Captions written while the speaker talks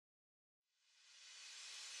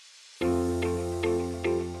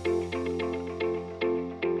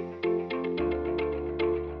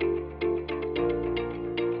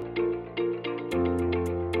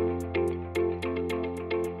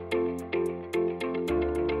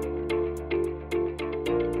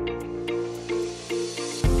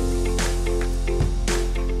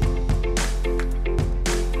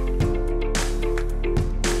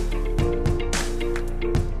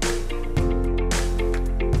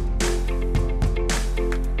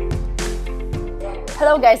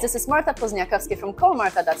Hello guys, this is Marta Pozniakowski from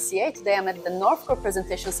callmarta.ca. Today I'm at the Northcore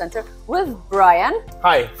Presentation Center with Brian.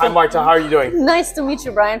 Hi Marta, how are you doing? Nice to meet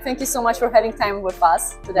you, Brian. Thank you so much for having time with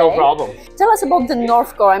us today. No problem. Tell us about the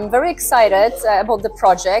Northcore. I'm very excited about the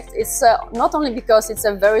project. It's not only because it's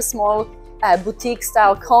a very small boutique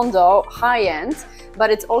style condo, high-end, but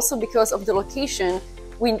it's also because of the location.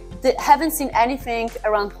 We haven't seen anything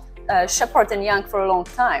around Sheppard and Yonge for a long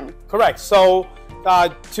time. Correct. So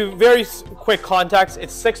to very quick context,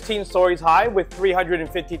 it's 16 stories high with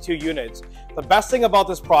 352 units. The best thing about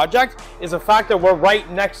this project is the fact that we're right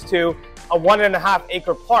next to a 1.5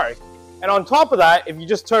 acre park. And on top of that, if you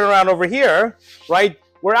just turn around over here, right,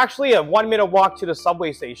 we're actually a 1-minute walk to the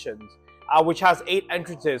subway stations, which has 8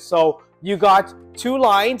 entrances. So you got 2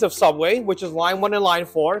 lines of subway, which is line 1 and line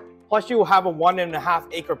 4, plus you have a 1.5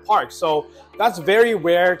 acre park. So that's very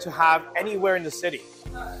rare to have anywhere in the city.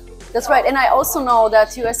 That's right, and I also know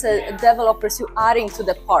that you as a developers, you're adding to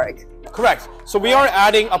the park. Correct. So we are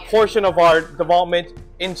adding a portion of our development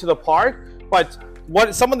into the park, but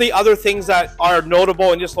some of the other things that are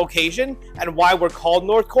notable in this location and why we're called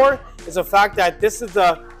Northcore is the fact that this is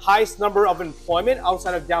the highest number of employment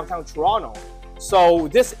outside of downtown Toronto. So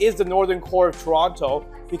this is the northern core of Toronto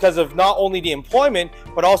because of not only the employment,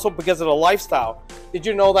 but also because of the lifestyle. Did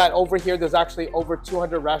you know that over here there's actually over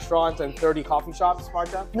 200 restaurants and 30 coffee shops,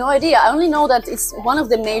 Marta? No idea. I only know that it's one of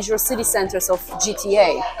the major city centers of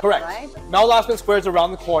GTA. Correct. Right? Mount Lassman Square is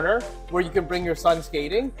around the corner where you can bring your son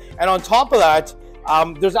skating. And on top of that,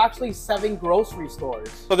 there's actually 7 grocery stores.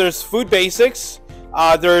 So there's Food Basics,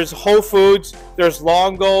 there's Whole Foods, there's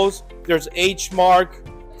Longo's, there's H Mark,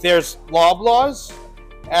 there's Loblaws,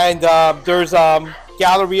 and there's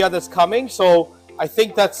Galleria that's coming. So I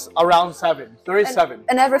think that's around 7. There is 7.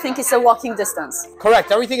 And everything is a walking distance.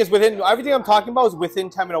 Correct. Everything I'm talking about is within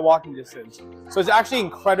 10-minute walking distance. So it's actually an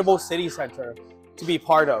incredible city center to be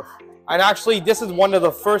part of. And actually, this is one of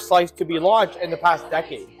the first sites to be launched in the past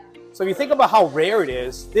decade. So if you think about how rare it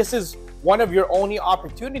is, this is one of your only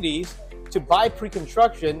opportunities to buy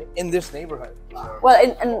pre-construction in this neighborhood. Well,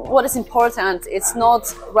 and what is important, it's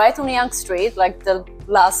not right on Yonge Street like the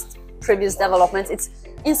last previous developments. It's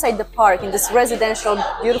inside the park in this residential,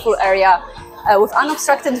 beautiful area with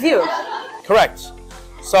unobstructed view. Correct.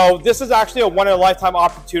 So this is actually a one-in-a-lifetime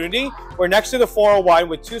opportunity. We're next to the 401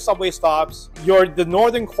 with 2 subway stops. You're the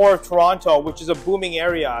northern core of Toronto, which is a booming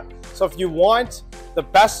area. So if you want the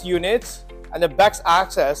best units and the best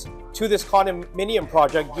access to this condominium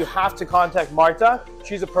project, you have to contact Marta.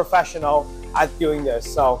 She's a professional at doing this.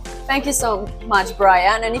 So thank you so much,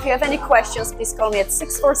 Brian. And if you have any questions, please call me at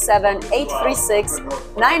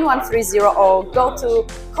 647-836-9130 or go to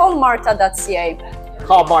callmarta.ca.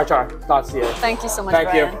 Callmarta.ca. Thank you so much,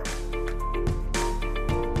 Brian. Thank you.